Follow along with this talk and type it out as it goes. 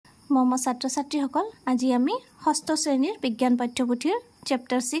মম ছাত্ৰ-ছাত্ৰীসকল আজি আমি ষষ্ঠ শ্ৰেণীৰ বিজ্ঞান পাঠ্যপুথিৰ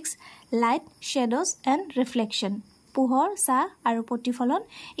chapter 6 light shadows and reflection পোহৰ ছাঁ আৰু প্ৰতিফলন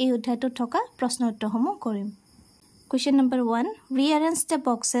এই অধ্যায়টোত থকা প্ৰশ্ন উত্তৰসমূহ কৰিম Question number 1 Rearrange the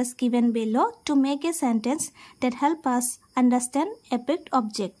boxes given below to make a sentence that help us understand a picked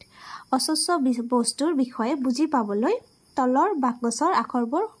object অস্বচ্ছ বস্তুৰ বিষয়ে বুজি পাবলৈ তলৰ বাক্যৰ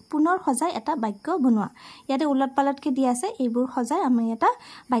আখৰবোৰ পুনৰ সজাই এটা বাক্য বনোৱা ইয়াতে উলট-পালটকে দি আছে এইবোৰ সজাই আমি এটা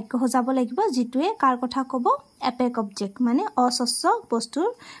বাক্য সজাব লাগিব যিটোৱে কাৰ কথা ক'ব এপেক অবজেক্ট মানে অস্বচ্ছ বস্তুৰ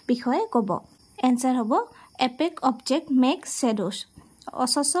বিষয়ে ক'ব এনসাৰ হ'ব এপেক অবজেক্ট মেক শ্যাডোজ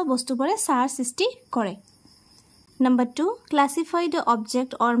অস্বচ্ছ বস্তুবোৰে ছাঁৰ সৃষ্টি কৰে Number 2 classify the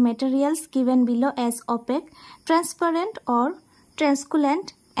object or materials given below as opaque transparent or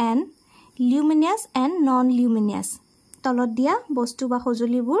translucent and luminous and non-luminous তলত দিয়া বস্তু বা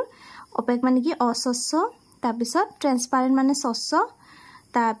সজুলিবোৰ অপেক মানে কি অস্বচ্ছ তাৰপিছত ট্ৰান্সপাৰেন্ট মানে স্বচ্ছ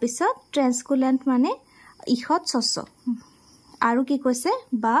তাৰপিছত ট্ৰান্সকুলেন্ট মানে ইখত স্বচ্ছ আৰু কি কৈছে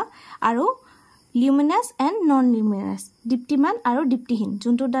বা আৰু luminous and non-luminous দীপ্তিমান আৰু দীপ্তিহীন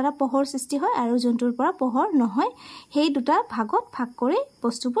যোনটোৰ দ্বাৰা পোহৰ সৃষ্টি হয় আৰু যোনটোৰ পৰা পোহৰ নহয় সেই দুটা ভাগত ভাগ কৰি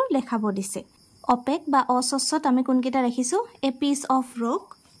বস্তুবোৰ লেখাব দিছে অপেক বা অস্বচ্ছত আমি কোনকেইটা ৰাখিছো এ পিস অফ ৰক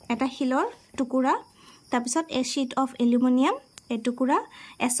এটা শিলৰ টুকুৰা তাৰপিছত এ শীট অফ এলুমিনিয়াম এ টুকুৰা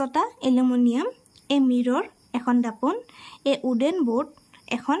এছটা এলুমিনিয়াম এ মিৰৰ এখন দাপন এ উডেন বোৰ্ড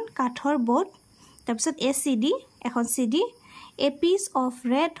এখন কাঠৰ বোৰ্ড তাৰপিছত এ সিডি এখন CD a piece of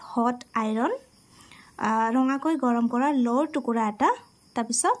red hot iron ৰঙাকৈ গৰম কৰা লোৰ টুকুৰা এটা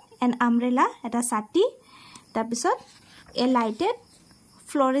তাৰপিছত এন আমব্ৰেলা এটা ছাতি তাৰপিছত এ লাইটেড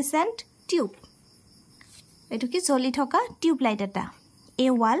ফ্লোৰেসেন্ট টিউব এটো কি জ্বলি থকা টিউব লাইট এটা এ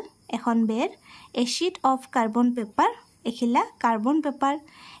ওয়াল এখন বেৰ এ শীট অফ কাৰ্বন পেপাৰ এখিলা carbon paper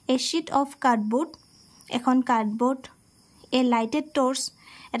A sheet of cardboard এখন কাৰ্ডবোৰ্ড এ লাইটেড টৰ্চ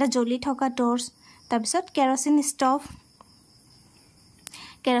এটা জ্বলি থকা টৰ্চ তাৰপিছত কেৰোচিন ষ্টভ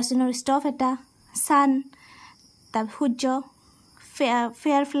কেৰোচিনৰ ষ্টভ এটা সান তাৰ সূৰ্য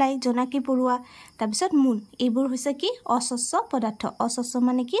ফেয়াৰফ্লাই জোনাকী পৰুৱা তাৰপিছত মুন এইবোৰ হৈছে কি অস্বচ্ছ পদাৰ্থ অস্বচ্ছ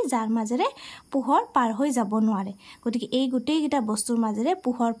মানে কি যাৰ মাজেৰে পোহৰ পাৰ হৈ যাব নোৱাৰে গতিকে এই গোটেইকেইটা বস্তুৰ মাজেৰে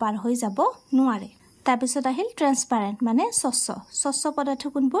পোহৰ পাৰ হৈ যাব নোৱাৰে তাৰপিছত আহিল ট্ৰান্সপাৰেন্ট মানে স্বচ্ছ পদাৰ্থ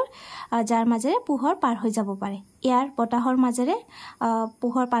কোনবোৰ যাৰ মাজেৰে পোহৰ পাৰ হৈ যাব পাৰে এয়াৰ বতাহৰ মাজেৰে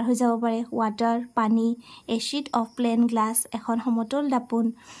পোহৰ পাৰ হৈ যাব পাৰে ওৱাটাৰ পানী এ শীট অফ প্লেন গ্লাছ এখন সমতল দাপোন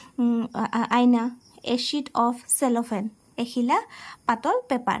আইনা এ শীট অফ চেলোফেন এখিলা পাতল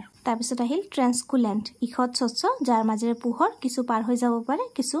পেপাৰ তাৰপিছত আহিল ট্ৰান্সকুলেন্ট ইখত স্বচ্ছ যাৰ মাজেৰে পোহৰ কিছু পাৰ হৈ যাব পাৰে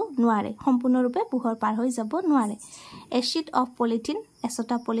কিছু নোৱাৰে সম্পূৰ্ণৰূপে পোহৰ পাৰ হৈ যাব নোৱাৰে এ sheet of polythene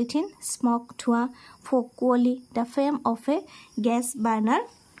এছটা polythene smoke ধোঁৱা ফক কুৱলি the flame of A gas burner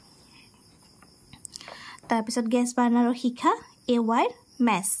তাৰপিছত গেছ বাৰ্নাৰৰ শিখা এ ৱায়াৰ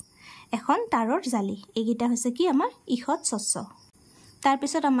মেছ এখন তাৰৰ জালি এইকেইটা হৈছে কি আমাৰ ইখত স্বচ্ছ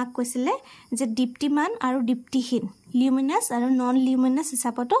তাৰপিছত আমাক কৈছিলে যে দীপ্তিমান আৰু দীপ্তিহীন লিউমিনাস আৰু নন লিউমিনাস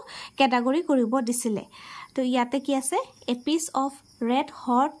হিচাপতো ক্যাটাগৰী কৰিব দিছিলে তো ইয়াতে কি আছে a piece of red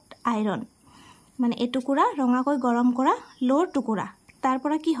hot iron মানে এই টুকুৰা ৰঙাকৈ গৰম কৰা লোৰ টুকুৰা তাৰ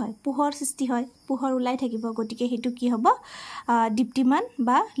পৰা কি হয় পোহৰ সৃষ্টি হয় পোহৰ ওলাই থাকিব গতিকে হেতু কি হ'ব দীপ্তিমান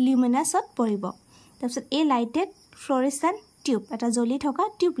বা লিউমিনাসত পৰিব তাৰপিছত এ লাইটেড ফ্লোৰেসেন্ট টিউব এটা জ্বলি থকা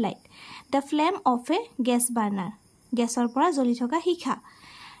tube light the flame of A gas burner গেছৰ পৰা জ্বলি থকা শিখা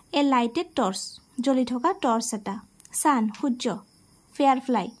এ লাইটেড টৰ্চ জ্বলি থকা টৰ্চ এটা সান সূৰ্য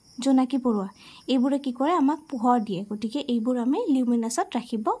ফেয়াৰফ্লাই জোনাকী পৰুৱা এইবোৰে কি কৰে আমাক পোহৰ দিয়ে গতিকে এইবোৰ আমি লিউমিনাসত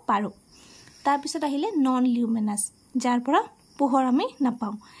ৰাখিব পাৰো তাৰ পিছত আহিলে নন লিউমিনাস যাৰ পৰা পোহৰ আমি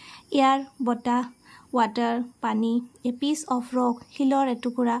নাপাওঁ এয়াৰ বতাহ ওৱাটাৰ পানী এ পিস অফ ৰক শিলৰ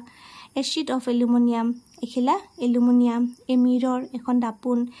এটুকুৰা এ শীট অফ এলুমিনিয়াম এখিলা এলুমিনিয়াম এ মিৰৰ এখন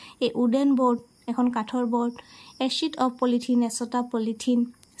দাপোন এ উডেন বোৰ্ড এখন কাঠৰ board A sheet of polythene এছটা polythene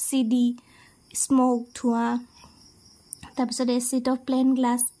CD smoke ধোঁৱা তাৰপিছত এ শীট অফ প্লেন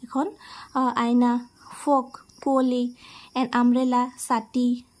গ্লাছ এখন আইনা ফক কুৱলি এন আমব্ৰেলা ছাতি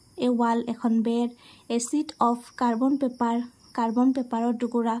এ ৱাল এখন বেৰ এ শীট অফ কাৰ্বন পেপাৰৰ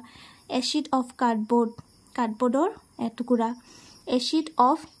টুকুৰা এ শীট অফ কাৰ্ডবোৰ্ডৰ এটুকুৰা এ শীট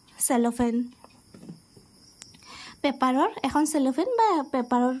অফ চেলোফেন পেপাৰৰ এখন চেলোফেন বা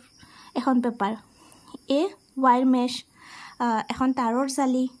পেপাৰৰ এখন পেপাৰ এ ৱায়াৰ মেছ এখন তাৰৰ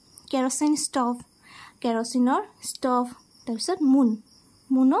জালি কেৰোচিন ষ্টভ কেৰোচিনৰ ষ্টভ তাৰপিছত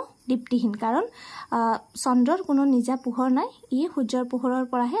মুনো দীপ্তিহীন কাৰণ চন্দ্ৰৰ কোনো নিজা পোহৰ নাই ই সূৰ্যৰ পোহৰৰ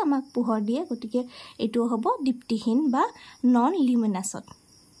পৰাহে আমাক পোহৰ দিয়ে গতিকে এটো হ'ব দীপ্তিহীন বা non লিউমিনাসত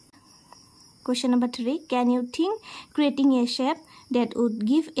Question number 3 Can you think creating a shape that would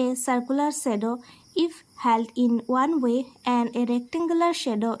give a circular shadow if held in one way and a rectangular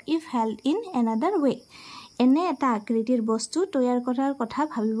shadow if held in another way. এনে এটা আকৃতিৰ বস্তু তৈয়াৰ কৰাৰ কথা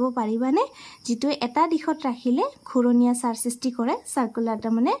ভাবিব পাৰিবানে যিটো এটা দিশত ৰাখিলে ঘূৰণীয়া সাৰ সৃষ্টি কৰে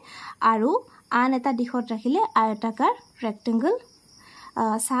সাৰ্কুলাৰ মানে আৰু আন এটা দিশত ৰাখিলে আয়তাকাৰ ৰেক্টেংগল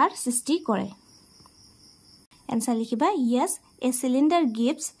সাৰ সৃষ্টি কৰে এনসার লিখিবা yes a cylinder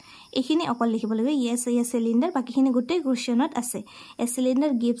gives এখিনি অকল লিখিব লাগিব yes a cylinder বাকিখিনি গোটেই কোৱেশ্চনত আছে a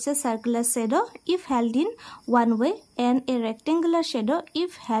cylinder gives a circular shadow if held in one way and a rectangular shadow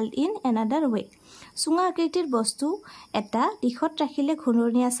if held in another way সুঙা আকৃতিৰ বস্তু এটা দিশত ৰাখিলে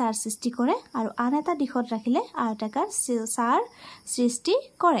ঘূৰণীয়া সাৰ সৃষ্টি কৰে আৰু আন এটা দিশত ৰাখিলে আয়তাকাৰ সাৰ সৃষ্টি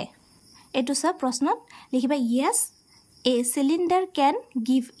কৰে এটো সব প্ৰশ্নত লিখিবা yes a cylinder can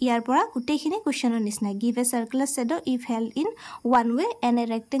give ইয়াৰ পৰা গুটেখিনি কোৱেশ্চনৰ নিচিনা give a circular shadow if held in one way and a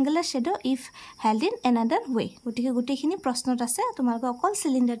rectangular shadow if held in another way গতিকে গুটেখিনি প্ৰশ্নত আছে তোমালোকে অকল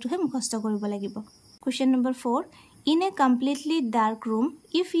সিলিন্ডাৰটোহে মুখস্থ কৰিব লাগিব question number 4 in a completely dark room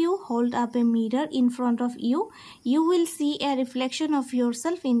if you hold up a mirror in front of you you will see a reflection of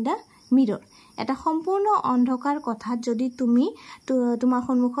yourself in the mirror এটা সম্পূৰ্ণ অন্ধকাৰ কথাত যদি তুমি তোমাৰ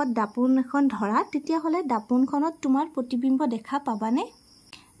সন্মুখত দাপোন এখন ধৰা তেতিয়া হলে দাপোনখনত তোমাৰ প্ৰতিবিম্ব দেখা পাবানে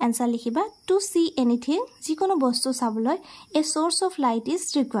আনসাৰ লিখিবা টু সি এনিথিং যিকোনো বস্তু চাবলৈ এ source of light is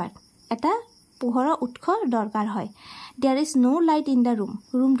required এটা পোহৰৰ উৎস দৰকাৰ হয় there is no light in the room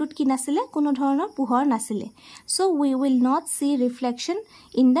ৰুমটোত কি নাছিলে কোনো ধৰণৰ পোহৰ নাছিলে so we will not see reflection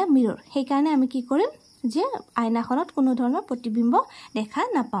in the mirror সেইকাৰণে আমি কি কৰিম যে আইনাখনত কোনো ধৰণৰ প্ৰতিবিম্ব দেখা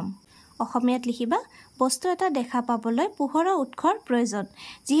নাপাম অসমীয়াত লিখিবা বস্তু এটা দেখা পাবলৈ পোহৰৰ উৎসৰ প্ৰয়োজন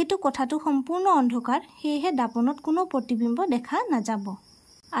যেহেতু কথাটো সম্পূৰ্ণ অন্ধকাৰ হেহে দাপনত কোনো প্ৰতিবিম্ব দেখা নাযাব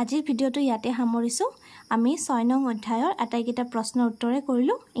আজিৰ ভিডিওটো ইয়াতে সামৰিছো আমি 6 নং অধ্যায়ৰ আটাইকেইটা প্ৰশ্নৰ উত্তৰে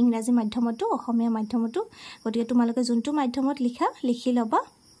কৰিলো ইংৰাজী মাধ্যমতো অসমীয়া মাধ্যমতো গতিকে তোমালোকে যোনটো মাধ্যমত লিখি লবা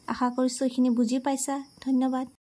আশা কৰিছো এইখিনি বুজি পাইছা ধন্যবাদ